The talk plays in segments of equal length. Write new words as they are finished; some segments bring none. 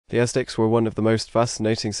The Aztecs were one of the most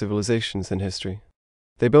fascinating civilizations in history.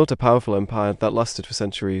 They built a powerful empire that lasted for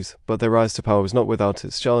centuries, but their rise to power was not without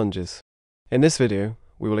its challenges. In this video,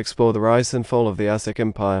 we will explore the rise and fall of the Aztec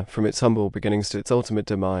Empire from its humble beginnings to its ultimate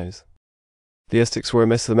demise. The Aztecs were a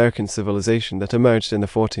Mesoamerican civilization that emerged in the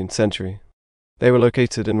 14th century. They were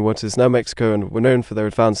located in what is now Mexico and were known for their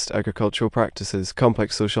advanced agricultural practices,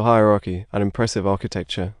 complex social hierarchy, and impressive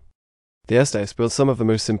architecture. The Aztecs built some of the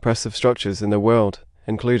most impressive structures in the world,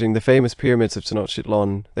 including the famous pyramids of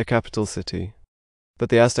Tenochtitlan, their capital city. But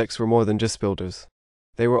the Aztecs were more than just builders.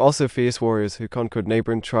 They were also fierce warriors who conquered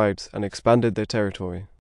neighboring tribes and expanded their territory.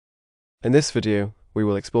 In this video, we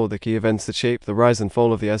will explore the key events that shaped the rise and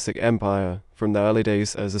fall of the Aztec Empire, from their early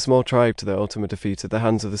days as a small tribe to their ultimate defeat at the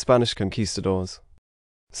hands of the Spanish conquistadors.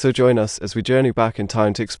 So join us as we journey back in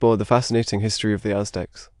time to explore the fascinating history of the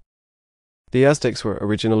Aztecs. The Aztecs were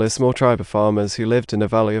originally a small tribe of farmers who lived in the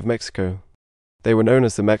Valley of Mexico. They were known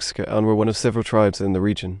as the Mexica and were one of several tribes in the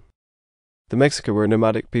region. The Mexica were a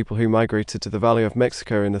nomadic people who migrated to the Valley of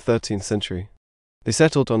Mexico in the 13th century. They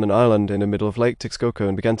settled on an island in the middle of Lake Texcoco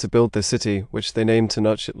and began to build their city, which they named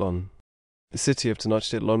Tenochtitlan. The city of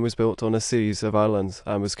Tenochtitlan was built on a series of islands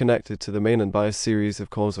and was connected to the mainland by a series of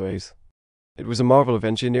causeways. It was a marvel of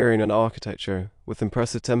engineering and architecture, with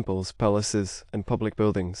impressive temples, palaces, and public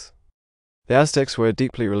buildings. The Aztecs were a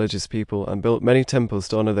deeply religious people and built many temples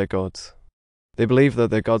to honor their gods. They believed that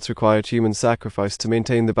their gods required human sacrifice to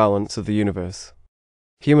maintain the balance of the universe.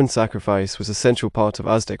 Human sacrifice was a central part of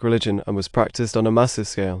Aztec religion and was practiced on a massive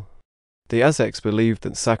scale. The Aztecs believed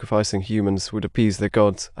that sacrificing humans would appease their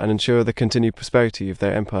gods and ensure the continued prosperity of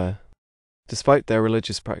their empire. Despite their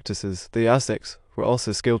religious practices, the Aztecs were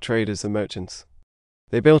also skilled traders and merchants.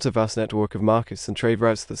 They built a vast network of markets and trade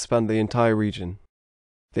routes that spanned the entire region.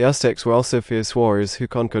 The Aztecs were also fierce warriors who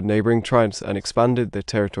conquered neighboring tribes and expanded their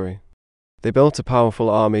territory. They built a powerful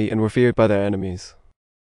army and were feared by their enemies.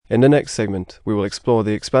 In the next segment, we will explore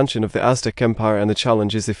the expansion of the Aztec Empire and the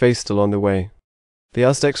challenges they faced along the way. The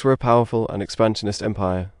Aztecs were a powerful and expansionist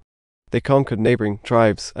empire. They conquered neighboring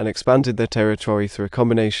tribes and expanded their territory through a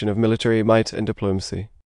combination of military might and diplomacy.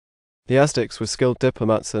 The Aztecs were skilled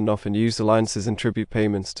diplomats and often used alliances and tribute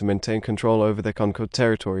payments to maintain control over their conquered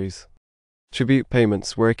territories. Tribute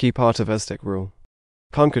payments were a key part of Aztec rule.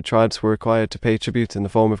 Conquered tribes were required to pay tribute in the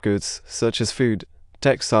form of goods, such as food,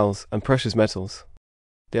 textiles, and precious metals.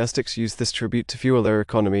 The Aztecs used this tribute to fuel their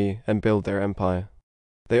economy and build their empire.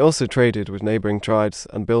 They also traded with neighboring tribes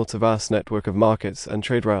and built a vast network of markets and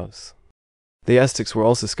trade routes. The Aztecs were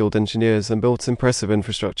also skilled engineers and built impressive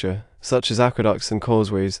infrastructure, such as aqueducts and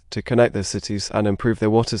causeways, to connect their cities and improve their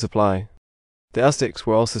water supply. The Aztecs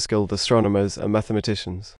were also skilled astronomers and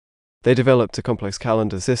mathematicians. They developed a complex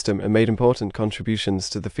calendar system and made important contributions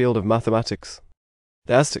to the field of mathematics.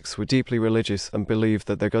 The Aztecs were deeply religious and believed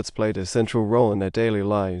that their gods played a central role in their daily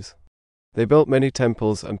lives. They built many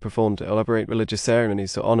temples and performed elaborate religious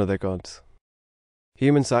ceremonies to honor their gods.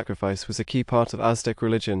 Human sacrifice was a key part of Aztec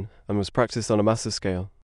religion and was practiced on a massive scale.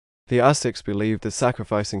 The Aztecs believed that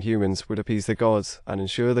sacrificing humans would appease their gods and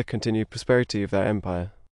ensure the continued prosperity of their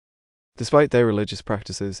empire. Despite their religious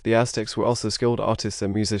practices, the Aztecs were also skilled artists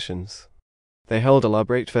and musicians. They held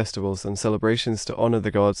elaborate festivals and celebrations to honor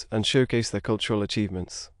the gods and showcase their cultural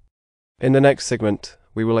achievements. In the next segment,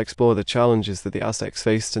 we will explore the challenges that the Aztecs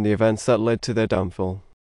faced and the events that led to their downfall.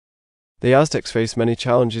 The Aztecs faced many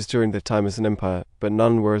challenges during their time as an empire, but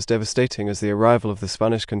none were as devastating as the arrival of the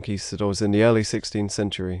Spanish conquistadors in the early 16th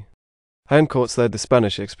century. Hernandez led the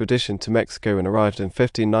Spanish expedition to Mexico and arrived in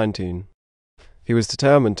 1519. He was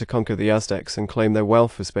determined to conquer the Aztecs and claim their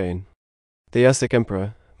wealth for Spain. The Aztec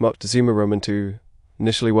Emperor, Moctezuma II,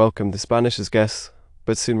 initially welcomed the Spanish as guests,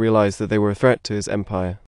 but soon realized that they were a threat to his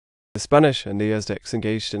empire. The Spanish and the Aztecs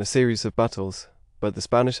engaged in a series of battles, but the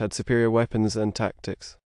Spanish had superior weapons and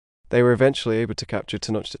tactics. They were eventually able to capture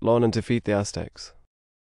Tenochtitlan and defeat the Aztecs.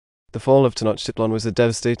 The fall of Tenochtitlan was a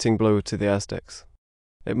devastating blow to the Aztecs.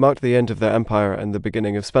 It marked the end of their empire and the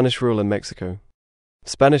beginning of Spanish rule in Mexico.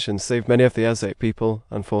 Spanish enslaved many of the Aztec people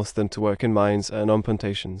and forced them to work in mines and on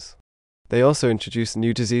plantations. They also introduced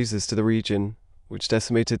new diseases to the region, which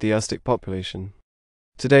decimated the Aztec population.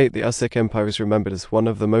 Today, the Aztec Empire is remembered as one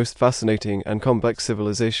of the most fascinating and complex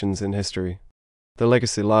civilizations in history. Their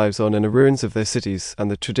legacy lives on in the ruins of their cities and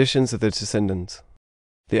the traditions of their descendants.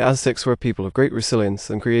 The Aztecs were a people of great resilience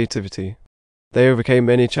and creativity. They overcame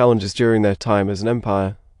many challenges during their time as an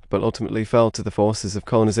empire, but ultimately fell to the forces of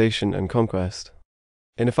colonization and conquest.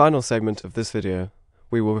 In the final segment of this video,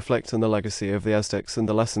 we will reflect on the legacy of the Aztecs and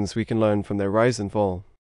the lessons we can learn from their rise and fall.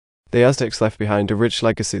 The Aztecs left behind a rich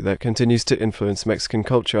legacy that continues to influence Mexican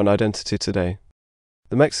culture and identity today.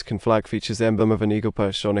 The Mexican flag features the emblem of an eagle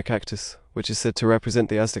perched on a cactus, which is said to represent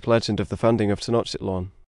the Aztec legend of the founding of Tenochtitlan.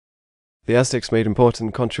 The Aztecs made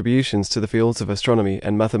important contributions to the fields of astronomy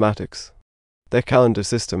and mathematics. Their calendar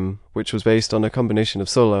system, which was based on a combination of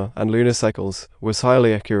solar and lunar cycles, was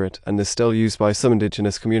highly accurate and is still used by some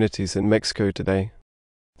indigenous communities in Mexico today.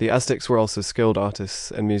 The Aztecs were also skilled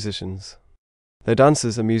artists and musicians. Their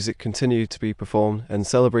dances and music continue to be performed and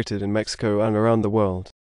celebrated in Mexico and around the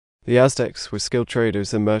world. The Aztecs were skilled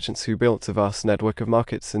traders and merchants who built a vast network of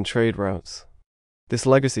markets and trade routes. This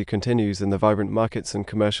legacy continues in the vibrant markets and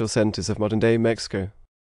commercial centers of modern-day Mexico.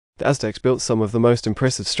 The Aztecs built some of the most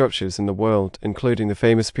impressive structures in the world, including the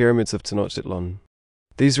famous pyramids of Tenochtitlan.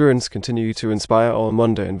 These ruins continue to inspire awe and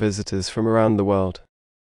wonder in visitors from around the world.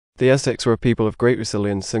 The Aztecs were a people of great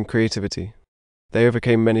resilience and creativity. They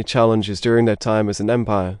overcame many challenges during their time as an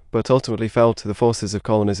empire, but ultimately fell to the forces of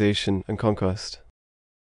colonization and conquest.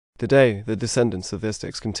 Today, the descendants of the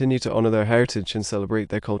Aztecs continue to honor their heritage and celebrate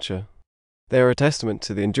their culture. They are a testament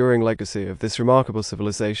to the enduring legacy of this remarkable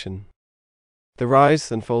civilization. The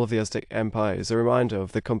rise and fall of the Aztec Empire is a reminder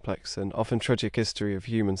of the complex and often tragic history of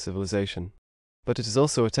human civilization, but it is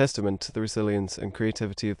also a testament to the resilience and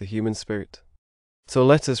creativity of the human spirit. So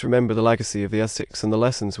let us remember the legacy of the Aztecs and the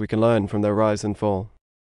lessons we can learn from their rise and fall.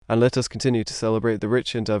 And let us continue to celebrate the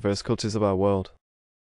rich and diverse cultures of our world.